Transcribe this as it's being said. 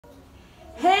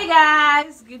Hey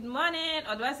guys, good morning,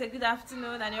 or do I say good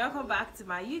afternoon, and you're welcome back to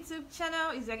my YouTube channel.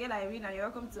 It's your girl Irene, and you're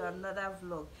welcome to another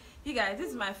vlog. You guys,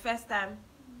 this is my first time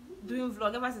doing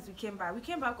vlog ever since we came back. We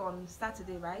came back on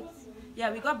Saturday, right?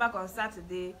 Yeah, we got back on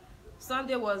Saturday.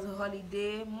 Sunday was a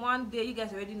holiday. Monday, you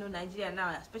guys already know Nigeria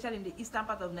now, especially in the eastern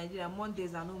part of Nigeria,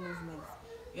 Mondays are no movement.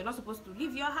 You're not supposed to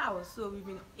leave your house, so we've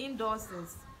been indoors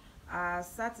since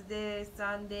Saturday,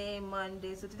 Sunday,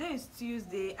 Monday. So today is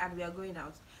Tuesday and we are going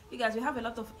out. You guys, we have a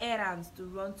lot of errands to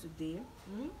run today.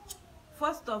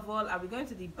 First of all, are we going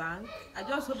to the bank? I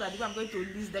just hope that the way I'm going to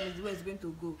list them is the way it's going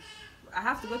to go. I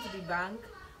have to go to the bank.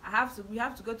 We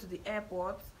have to go to the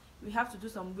airport. We have to do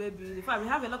some way bills. In fact, we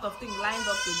have a lot of things lined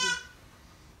up to do.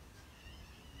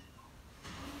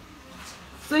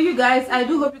 So you guys, I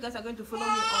do hope you guys are going to follow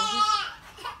me on this.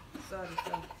 Sorry.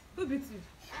 Who beat you?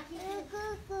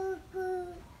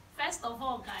 First of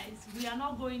all, guys, we are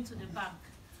not going to the bank.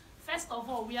 First of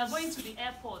all, we are going to the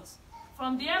airport.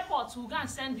 From the airport, we'll go and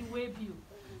send the way bill.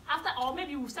 Or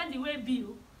maybe we'll send the way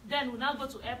bill, then we'll now go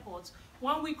to airport.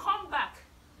 When we come back,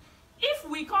 if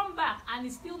we come back and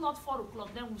it's still not 4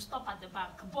 o'clock, then we'll stop at the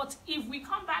bank. But if we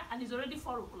come back and it's already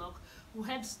 4 o'clock, we'll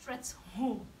head straight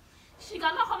home. She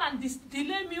cannot come and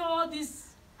delay me all this.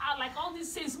 Like all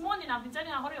this since morning, I've been telling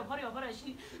her hurry up.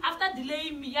 She after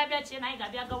delaying me, bank.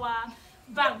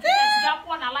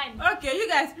 Okay, you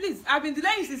guys, please. I've been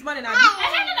delaying since morning.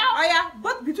 Oh yeah,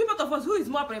 but between both of us, who is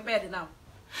more prepared now?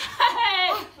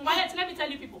 Let me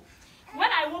tell you people. When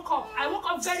I woke up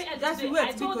very early today.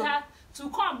 I told her to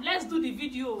come. Let's do the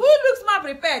video. Who looks more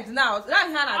prepared now? Just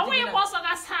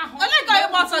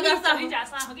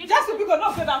because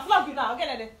no favor, flog you now.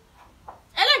 Okay,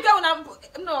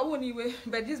 no, anyway,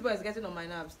 but this boy is getting on my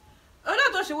nerves. Oh,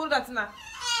 no, don't she will that now.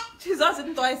 She's also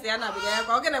sitting twice there now. Look at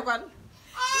her,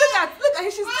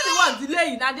 she's still the one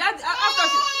delaying. And after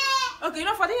she, okay, you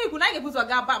know, for the you could not get put to a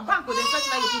gap bank with the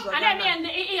first like put to a gap.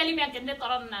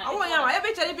 Oh, yeah,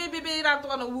 every cherry baby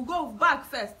will go back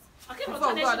first. Okay, but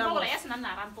so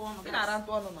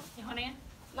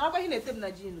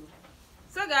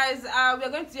guys,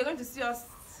 you're going to see us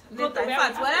later. In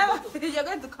fact, whatever, you're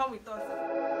going to come with us.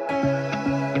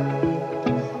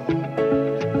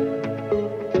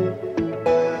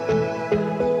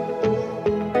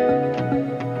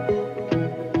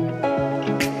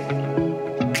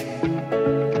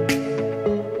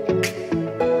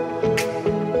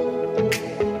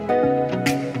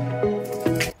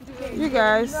 You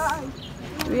guys,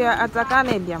 we are at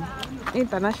Akanu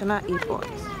International Airport.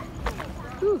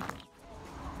 Whew.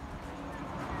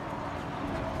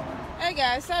 Hey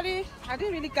guys, sorry I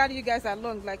didn't really carry you guys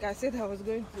along like I said I was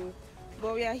going to,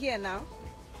 but we are here now.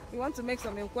 We want to make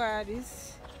some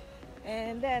inquiries,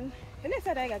 and then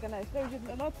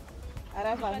not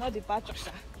arrival, not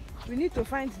departure. We need to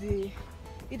find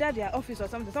either their office or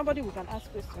something, somebody we can ask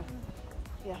questions.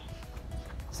 Yeah,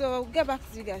 so we'll get back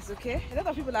to you guys. Okay, a lot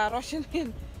of people are rushing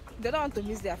in, they don't want to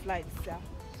miss their flights. Yeah.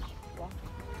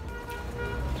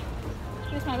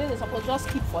 This one they suppose just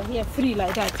keep for here free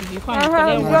like that if you find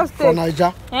for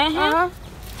Niger.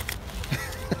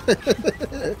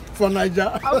 For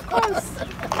Niger. Of course.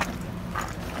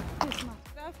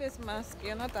 Without face mask,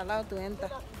 you're not allowed to enter.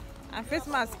 And face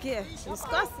mask here is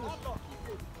costly.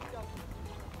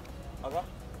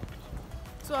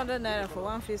 200 naira for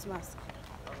one face mask.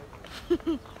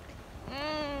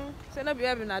 So no be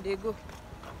having now they go.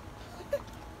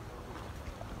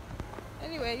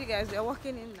 Anyway, you guys, we are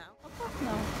walking in now.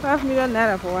 No. 5 million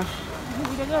naira for one.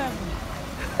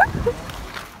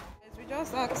 We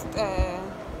just asked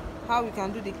how we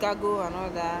can do the cargo and all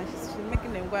that. She's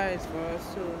making inquiries for us,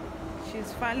 so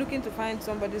she's looking to find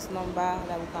somebody's number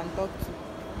that we can talk to.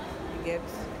 You get?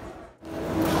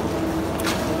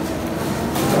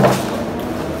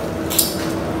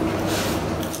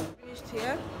 Finished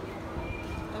here,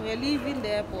 and we're leaving the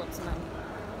airport now.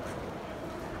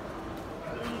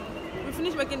 We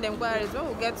finished making the inquiries. When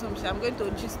we get home, I'm going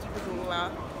to gist people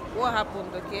what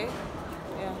happened, okay?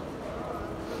 Yeah.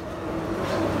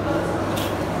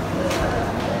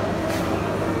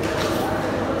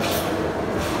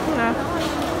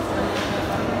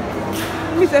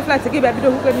 Mr. Flight, give baby,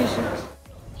 don't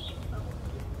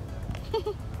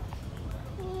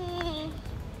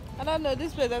I don't know,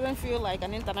 this place doesn't feel like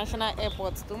an international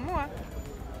airport to more.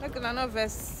 Look at another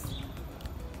vest.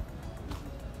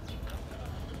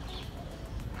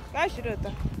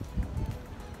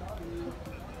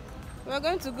 We're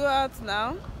going to go out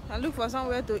now and look for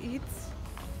somewhere to eat,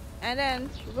 and then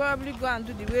we'll probably go and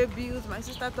do the way bills my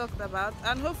sister talked about,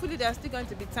 and hopefully there's still going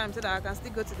to be time so that I can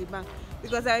still go to the bank,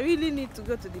 because I really need to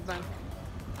go to the bank.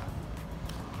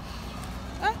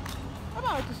 How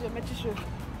about to show?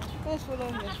 Let's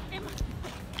follow me.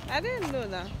 I didn't know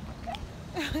that.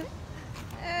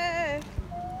 Hey.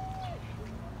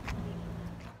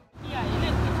 Yeah, you need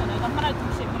to know. I'm gonna do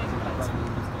shape.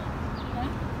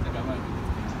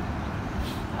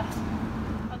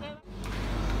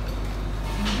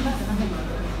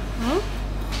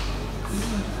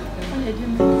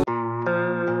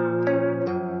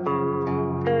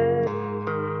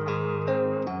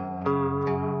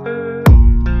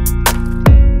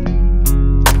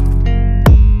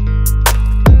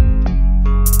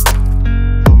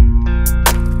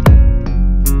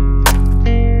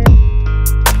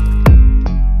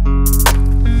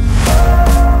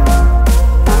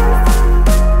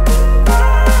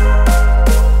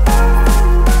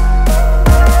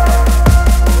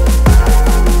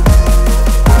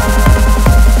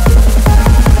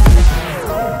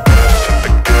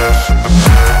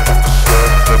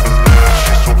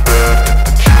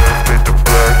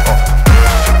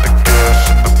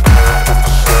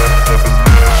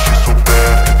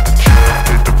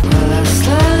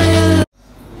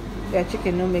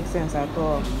 Chicken no make sense at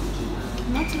all.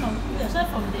 Nothing of, except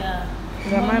from their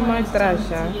my trash,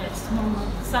 yes,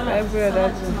 salad. Every other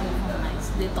thing. Nice.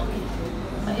 They talking.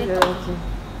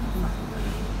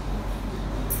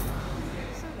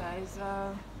 So guys,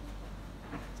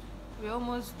 we're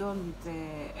almost done with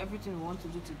everything we want to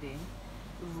do today.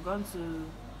 We've gone to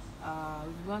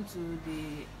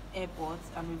the airport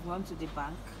and we've gone to the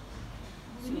bank.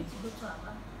 We need to go to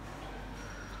Aba.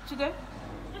 Today?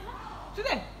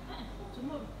 Today?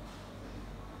 Tomorrow.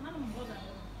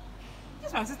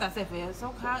 This my sister said, so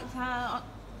her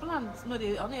plans, no,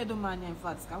 they only do money in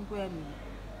fact, can't go anywhere.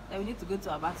 That we need to go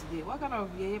to Aba today. What kind of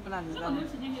plan is that?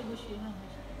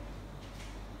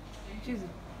 Jesus,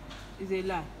 it's a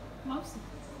lie.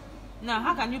 Now,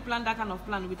 how can you plan that kind of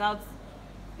plan without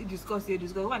discuss?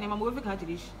 Why am I moving to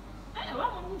this?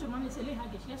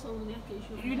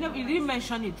 You didn't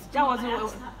mention it. That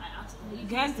was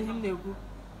again to him.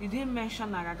 You didn't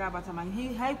mention Nagaga, but he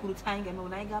could time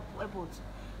when I got airport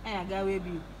and I got where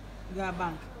got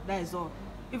bank. That is all.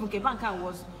 Even the bank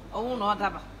was no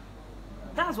other.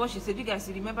 That's what she said. You guys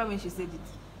remember when she said it.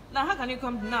 Now how can you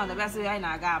come now and say I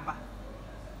Nagaba?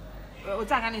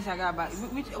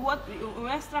 What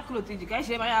extra clothes did you guys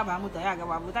say? I have a mutayaga,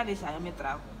 but that is I am a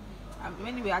travel.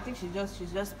 Anyway, I think she's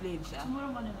just playing.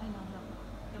 Tomorrow morning,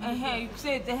 you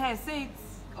say it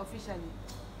officially.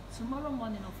 Tomorrow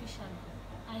morning, officially,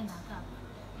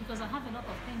 because I have a lot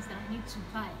of things that I need to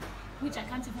buy, which I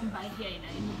can't even buy here in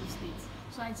Enugu State.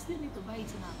 So I still need to buy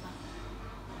it in Aba,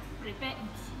 prepare it,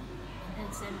 and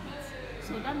then send it.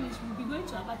 So that means we'll be going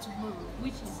to Aba tomorrow,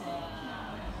 which is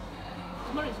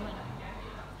tomorrow is when?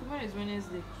 Tomorrow is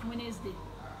Wednesday. Wednesday,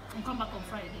 and come back on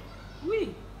Friday.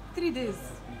 3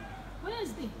 days.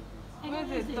 Wednesday,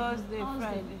 Thursday,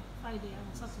 Friday,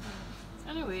 and Saturday.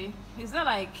 Anyway, it's not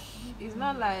like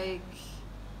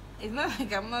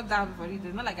I'm not down for it.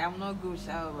 It's not like I'm not good,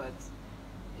 but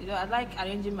I like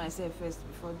arranging myself first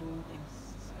before doing things.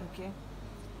 Okay.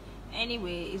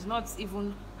 Anyway, it's not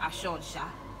even assured,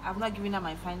 I've not given her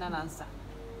my final answer.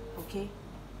 Okay.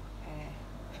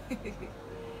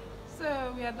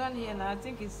 So we are done here now. I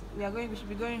think we should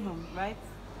be going home, right?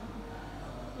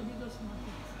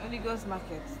 Oligos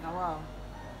market. Now wow.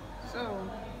 So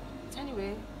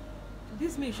anyway,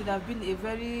 this meal should have been a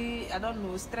very, I don't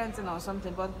know, strengthening or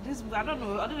something, but this, I don't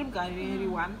know, other than really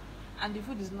one, and the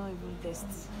food is not even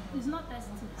tasty. It's not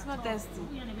tasty. It's not tasty.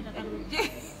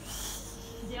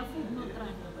 Their food not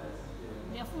dry.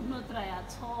 Their food not dry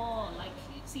at all. Like,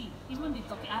 see, even the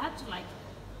turkey, I had to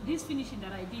this finishing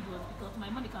that I did was because my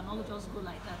money can all just go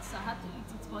like that, so I had to eat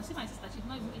it. But see my sister, she's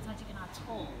not even eating her chicken at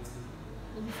all.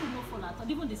 The food no fall at all.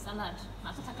 Even the salad,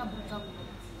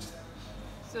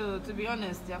 so to be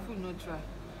honest, their food no try.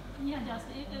 Yeah, just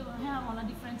have all the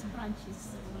different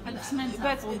branches. But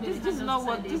this is not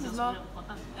what this is not.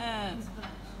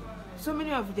 So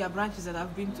many of their branches that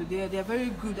I've been to, they are very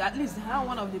good. At least I'm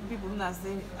one of the people who are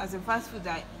saying, as a fast food,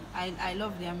 I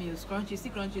love their meals. Crunchies, see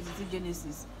Crunchies, see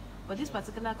Genesis. But this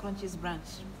particular Crunchies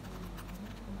branch,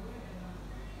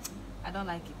 I don't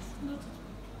like it.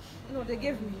 No, they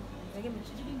gave me.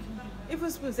 Even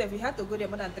spoons, if you had to go there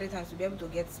more than 3 times to be able to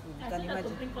get spoons, you can imagine. To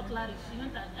bring cutlery.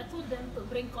 I told them to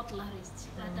bring cutleries.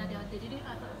 That they didn't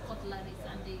have cutleries,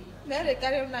 and they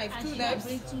carry a knife, and 2 knives.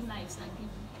 Bring 2 knives and give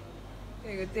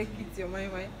me. You go take it to your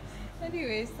mind.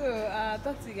 Anyway, so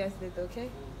talk to you guys later, okay?